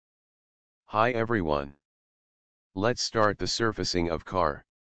Hi everyone. Let's start the surfacing of car.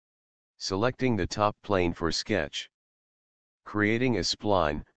 Selecting the top plane for sketch. Creating a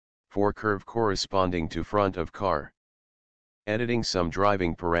spline, for curve corresponding to front of car. Editing some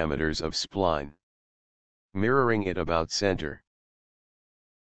driving parameters of spline. Mirroring it about center.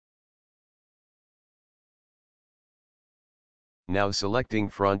 Now selecting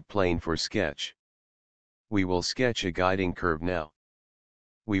front plane for sketch. We will sketch a guiding curve now.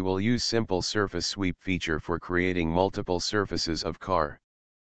 We will use simple surface sweep feature for creating multiple surfaces of car.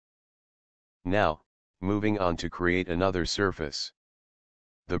 Now, moving on to create another surface.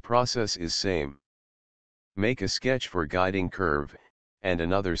 The process is same. Make a sketch for guiding curve, and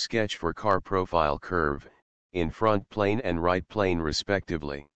another sketch for car profile curve, in front plane and right plane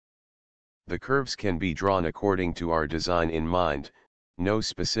respectively. The curves can be drawn according to our design in mind, no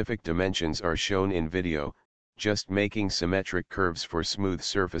specific dimensions are shown in video, just making symmetric curves for smooth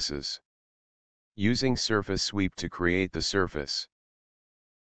surfaces. Using surface sweep to create the surface.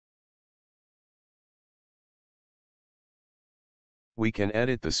 We can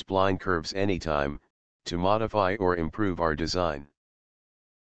edit the spline curves anytime, to modify or improve our design.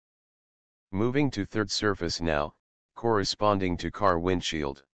 Moving to third surface now, corresponding to car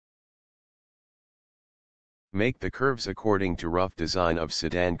windshield. Make the curves according to rough design of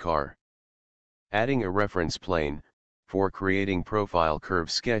sedan car. Adding a reference plane, for creating profile curve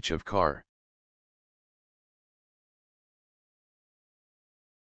sketch of car.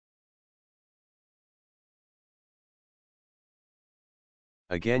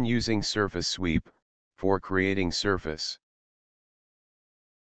 Again using surface sweep, for creating surface.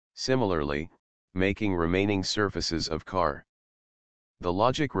 Similarly, making remaining surfaces of car. The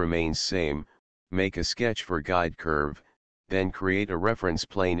logic remains same, make a sketch for guide curve, then create a reference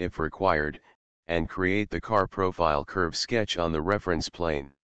plane if required, and create the car profile curve sketch on the reference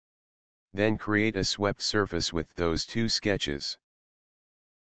plane. Then create a swept surface with those two sketches.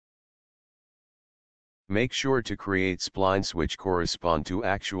 Make sure to create splines which correspond to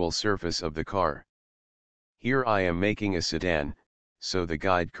actual surface of the car. Here I am making a sedan, so the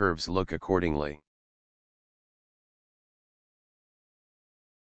guide curves look accordingly.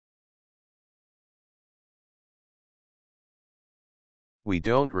 We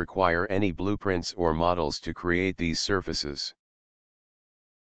don't require any blueprints or models to create these surfaces.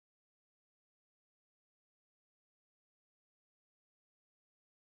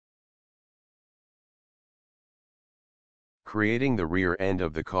 Creating the rear end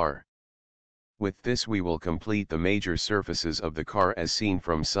of the car. With this we will complete the major surfaces of the car as seen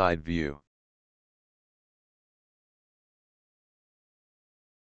from side view.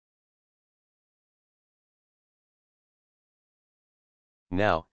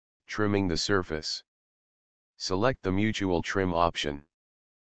 Now, trimming the surface. Select the mutual trim option.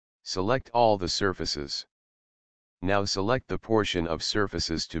 Select all the surfaces. Now select the portion of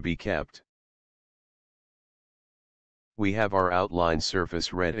surfaces to be kept. We have our outline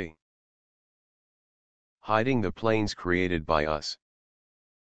surface ready. Hiding the planes created by us.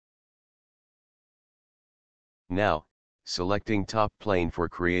 Now, selecting top plane for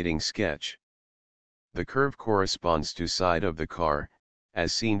creating sketch. The curve corresponds to side of the car,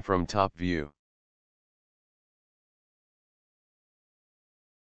 as seen from top view.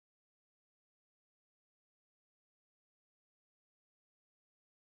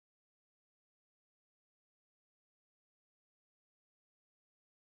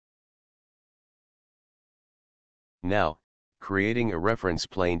 Now, creating a reference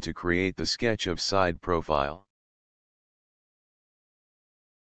plane to create the sketch of side profile.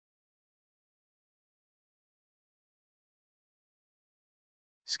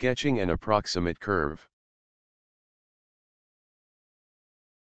 Sketching an approximate curve.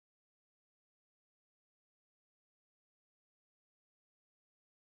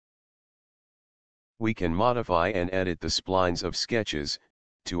 We can modify and edit the splines of sketches,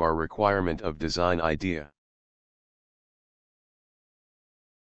 to our requirement of design idea.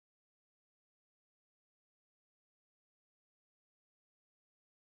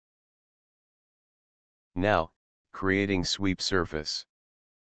 Now, creating sweep surface.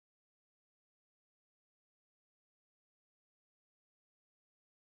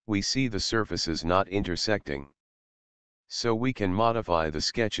 We see the surfaces not intersecting. So we can modify the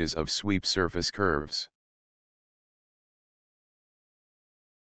sketches of sweep surface curves.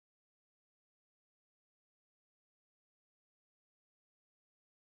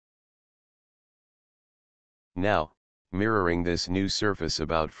 Now, mirroring this new surface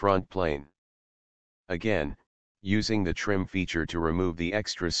about front plane. Again, using the trim feature to remove the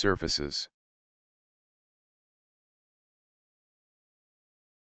extra surfaces.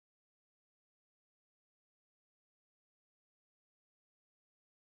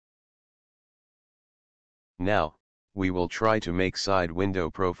 Now, we will try to make side window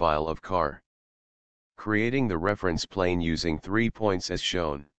profile of car. Creating the reference plane using 3 points as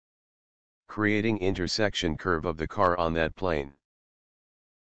shown. Creating intersection curve of the car on that plane.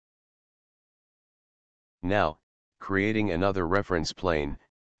 Now, creating another reference plane,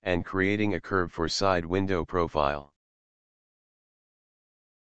 and creating a curve for side window profile.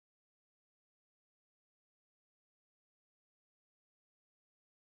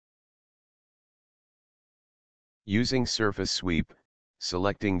 Using surface sweep,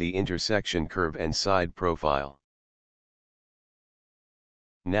 selecting the intersection curve and side profile.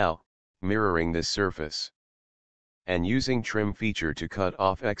 Now, mirroring this surface. And using trim feature to cut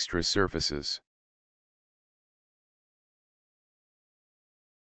off extra surfaces.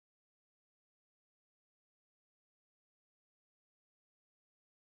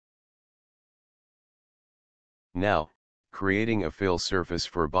 Now, creating a fill surface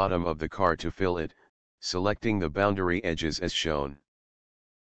for bottom of the car to fill it, selecting the boundary edges as shown.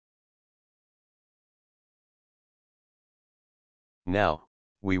 Now,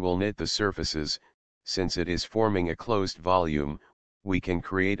 we will knit the surfaces. Since it is forming a closed volume, we can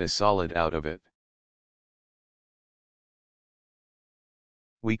create a solid out of it.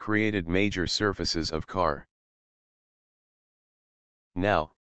 We created major surfaces of car.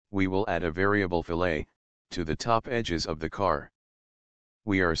 Now, we will add a variable fillet to the top edges of the car.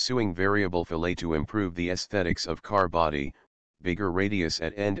 We are using variable fillet to improve the aesthetics of car body, bigger radius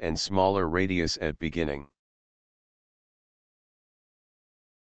at end and smaller radius at beginning.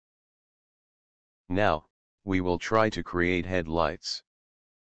 Now, we will try to create headlights.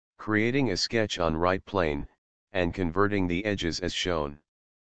 Creating a sketch on right plane, and converting the edges as shown.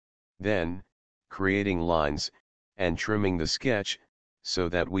 Then, creating lines, and trimming the sketch, so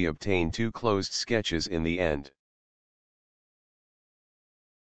that we obtain two closed sketches in the end.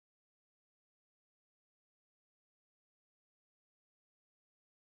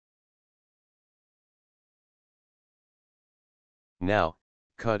 Now,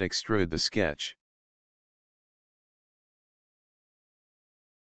 extrude the sketch.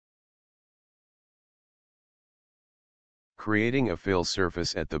 Creating a fill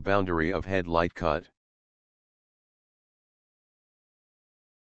surface at the boundary of headlight cut.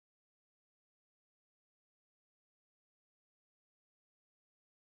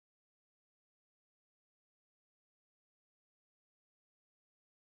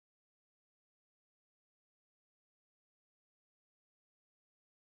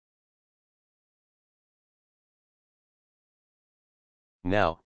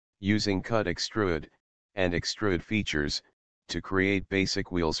 Now, using cut extrude, and extrude features, to create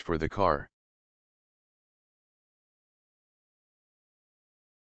basic wheels for the car.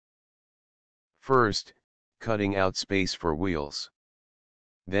 First, cutting out space for wheels.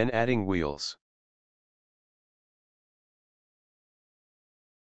 Then adding wheels.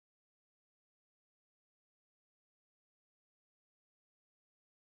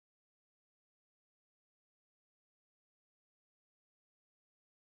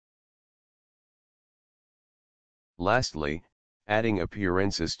 Lastly, adding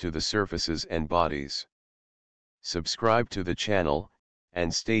appearances to the surfaces and bodies. Subscribe to the channel,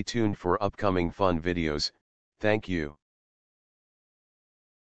 and stay tuned for upcoming fun videos. Thank you.